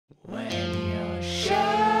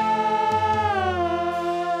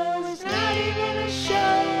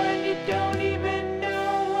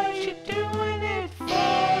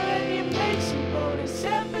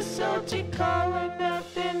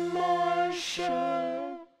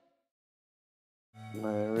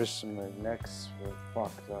My wrist and my neck's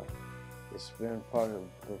fucked up. It's been part of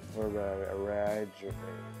before a rage or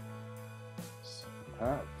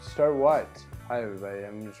huh? Start what? Hi everybody,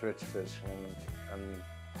 I'm just Rich Fish and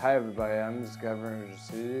hi everybody, I'm just Governor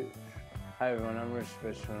G. Hi everyone, I'm Rich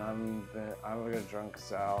Fish and I'm gonna drunk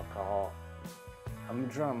as alcohol. I'm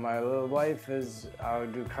drunk. My little life is I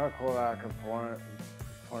would do cuckold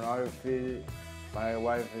pornography. My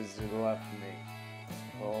wife has left me.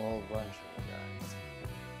 A whole bunch of guys.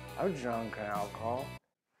 I'm drunk on alcohol.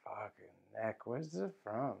 Fucking neck. Where's it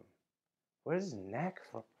from? Where's neck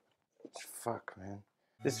from? Fuck, man.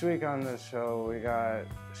 This week on the show, we got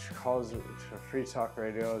calls to Free Talk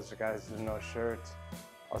Radio. There's the guys with no shirts.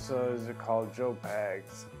 Also, there's a call Joe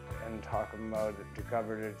Bags and talking about the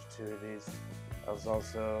governor duties. There's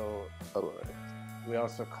also, we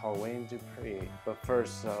also call Wayne Dupree. But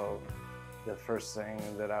first, though, the first thing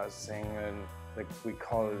that I was singing, like we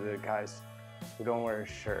call it the guys who don't wear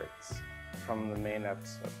shirts from the main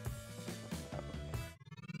episode.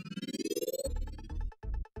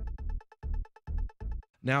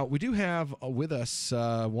 Now, we do have with us,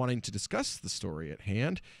 wanting to discuss the story at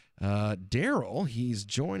hand, Daryl. He's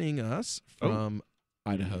joining us from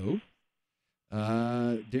Idaho.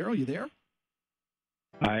 Daryl, you there?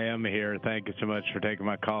 I am here. Thank you so much for taking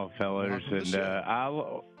my call, fellas. And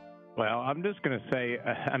I'm just going to say,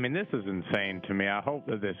 I mean, this is insane to me. I hope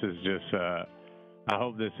that this is just, I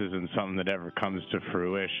hope this isn't something that ever comes to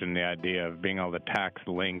fruition, the idea of being able to tax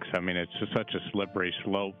links. I mean, it's just such a slippery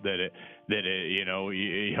slope that it you know,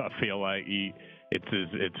 you feel like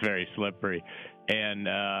it's very slippery. And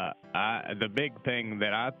the big thing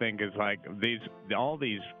that I think is like all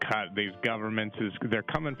these governments they're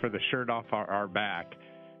coming for the shirt off our back.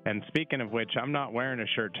 And speaking of which, I'm not wearing a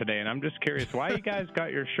shirt today, and I'm just curious why you guys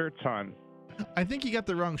got your shirts on. I think you got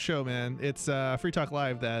the wrong show, man. It's Free Talk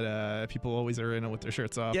Live that people always are in with their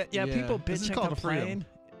shirts off. Yeah. People bitch and complain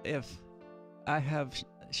if I have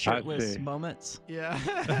shirtless moments. Yeah.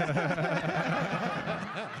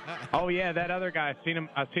 Oh yeah, that other guy.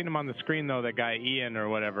 I've seen him on the screen though. That guy Ian or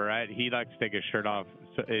whatever. Right? He likes to take his shirt off.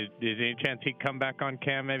 So, is any chance he'd come back on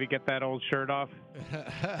cam? Maybe get that old shirt off.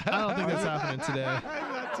 I don't think that's happening today.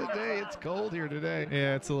 Not today. It's cold here today.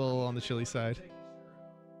 Yeah, it's a little on the chilly side.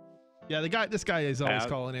 Yeah, this guy is always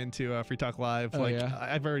calling into Free Talk Live. Oh, yeah?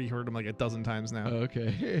 I've already heard him like a dozen times now.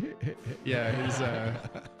 Okay. Yeah, he's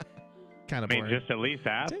kind of boring. I mean, just at least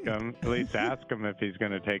ask him. At least ask him if he's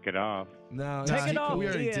going to take it off. No, take it off, we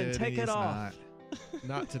already Ian. did. Take it off.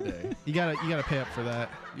 Not today. You gotta pay up for that.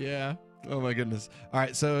 Yeah. Oh my goodness. All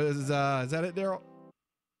right. So is that it, Daryl?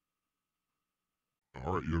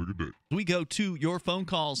 All right. You have a good day. We go to your phone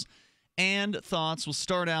calls and thoughts. We'll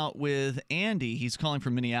start out with Andy. He's calling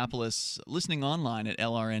from Minneapolis, listening online at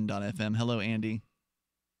lrn.fm. Hello, Andy.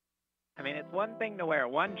 I mean, it's one thing to wear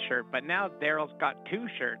one shirt, but now Daryl's got two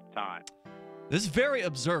shirts on. This is very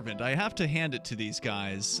observant. I have to hand it to these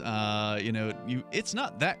guys. It's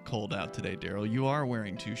not that cold out today, Daryl. You are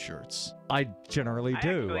wearing two shirts. I generally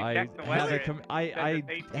do. I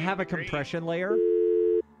have a compression layer,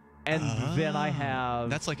 and then I have...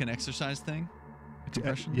 That's like an exercise thing?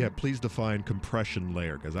 Yeah, please define compression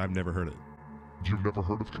layer, because I've never heard it. You've never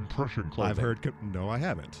heard of compression clothing? I've heard... No, I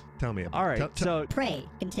haven't. Tell me about it. All right, so... Pray,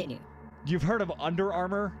 continue. You've heard of Under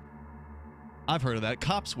Armour? I've heard of that.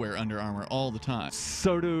 Cops wear Under Armour all the time.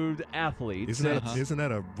 So do athletes. Isn't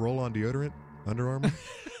that a roll-on deodorant? Under Armour?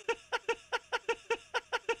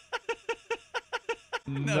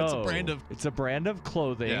 No, it's a brand of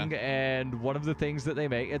clothing, and one of the things that they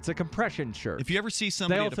make, it's a compression shirt. If you ever see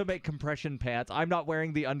somebody, they also make compression pants. I'm not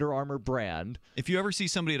wearing the Under Armour brand. If you ever see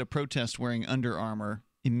somebody at a protest wearing Under Armour,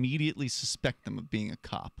 immediately suspect them of being a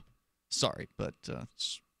cop. Sorry, but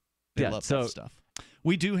they love that stuff.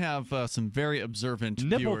 We do have some very observant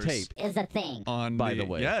nipple viewers. Tape is a thing. By the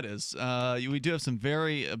way. Yeah, it is. We do have some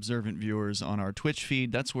very observant viewers on our Twitch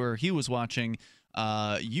feed. That's where he was watching.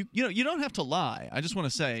 You don't have to lie. I just want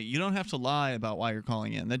to say, you don't have to lie about why you're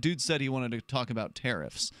calling in. That dude said he wanted to talk about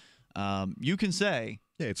tariffs. You can say...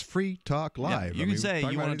 Yeah, it's Free Talk Live. Yeah, you can say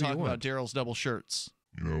you want to talk about Daryl's double shirts.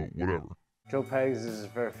 You know, whatever. Joe Pegs is a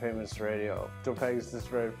very famous radio. Joe Pegs is a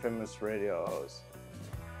very famous radio host.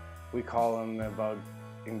 We call him about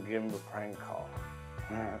and give him a prank call.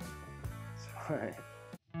 Sorry.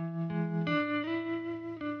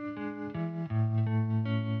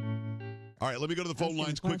 All right, let me go to the phone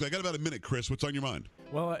lines quickly. I got about a minute, Chris. What's on your mind?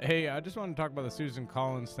 Well, hey, I just want to talk about the Susan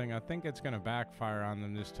Collins thing. I think it's going to backfire on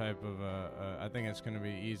them, this type of, I think it's going to be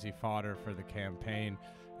easy fodder for the campaign.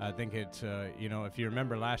 I think it's, if you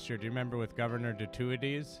remember last year, do you remember with Governor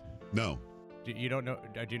Datuides? No. You don't know,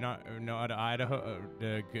 do you not know Idaho,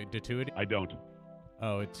 Datuides? I don't.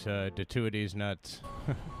 Oh, it's Datuity's nuts.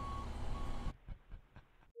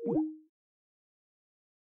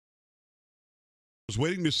 was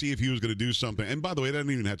waiting to see if he was going to do something. And by the way, it doesn't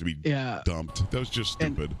even have to be dumped. That was just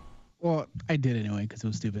stupid. Well, I did anyway because it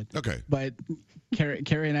was stupid. Okay. But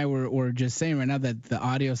Carrie and I were just saying right now that the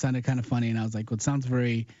audio sounded kind of funny, and I was like, well, it sounds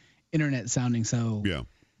very internet sounding, so yeah,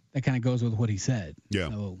 that kind of goes with what he said. Yeah.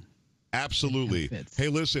 So absolutely. Hey,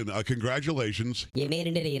 listen, congratulations. You made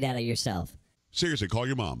an idiot out of yourself. Seriously, call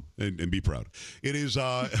your mom and be proud. It is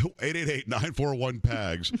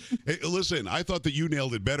 888-941-PAGS. Hey, listen, I thought that you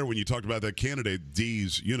nailed it better when you talked about that candidate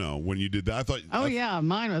D's, when you did that. I thought yeah,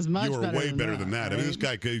 mine was much better. You were way better than that. I mean, this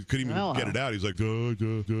guy couldn't even get it out. He's like,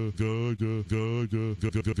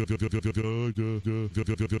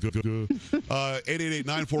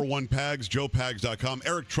 888-941-PAGS, joepags.com.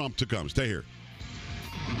 Eric Trump to come. Stay here.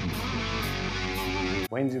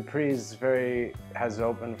 Wayne Dupree has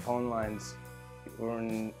open phone lines.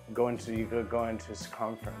 You could go into his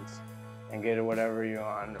conference and get whatever you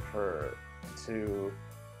want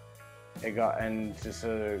and just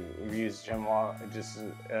use Jim Wall,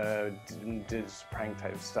 did prank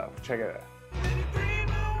type stuff. Check it out.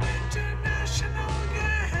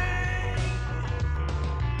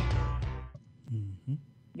 Mm-hmm.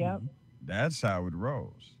 Yep. That's how it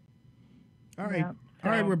rolls. All right. Yep.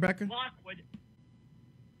 All right, Rebecca.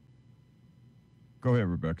 Go ahead,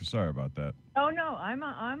 Rebecca. Sorry about that. Oh no, I'm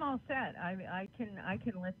all set. I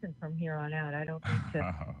can listen from here on out. I don't need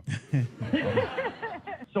to.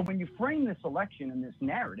 So when you frame this election and this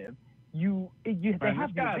narrative, they have the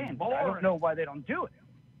advantage. I don't know why they don't do it.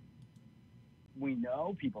 We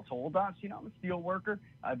know people told us, I'm a steel worker.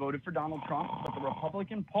 I voted for Donald Trump, but the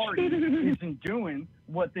Republican Party isn't doing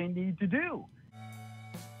what they need to do.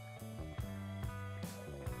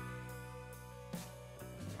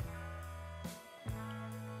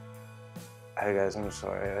 Hey guys, I'm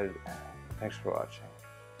sorry. Thanks for watching.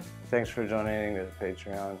 Thanks for donating to the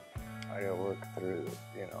Patreon. I gotta work through,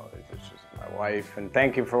 it's just my wife. And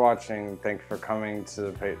thank you for watching. Thank you for coming to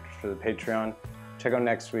the Patreon. Check out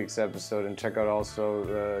next week's episode and check out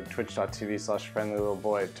also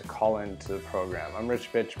twitch.tv/friendlylittleboy to call into the program. I'm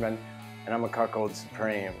Rich Bitchman and I'm a cuckold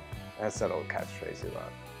supreme. That's that old catchphrase you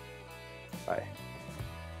love. Bye.